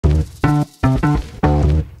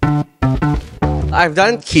I've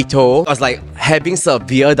done keto. I was like having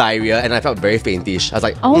severe diarrhea and I felt very faintish. I was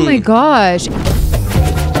like, oh my gosh.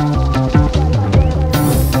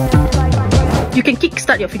 You can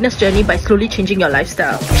kickstart your fitness journey by slowly changing your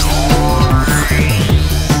lifestyle.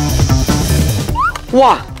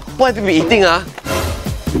 Wow, what have you been eating? A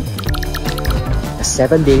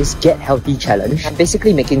 7 days Get Healthy Challenge. I'm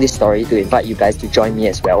basically making this story to invite you guys to join me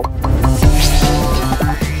as well.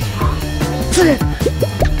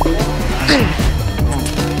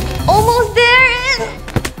 Almost there!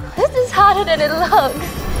 This is harder than it looks.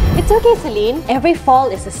 It's okay, Celine. Every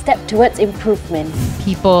fall is a step towards improvement.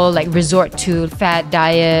 People like resort to fad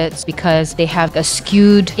diets because they have a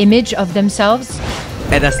skewed image of themselves.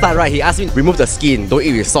 At the start, right, he asked me to remove the skin, don't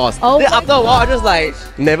eat with sauce. Oh then after a while, I just like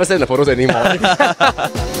never send the photos anymore.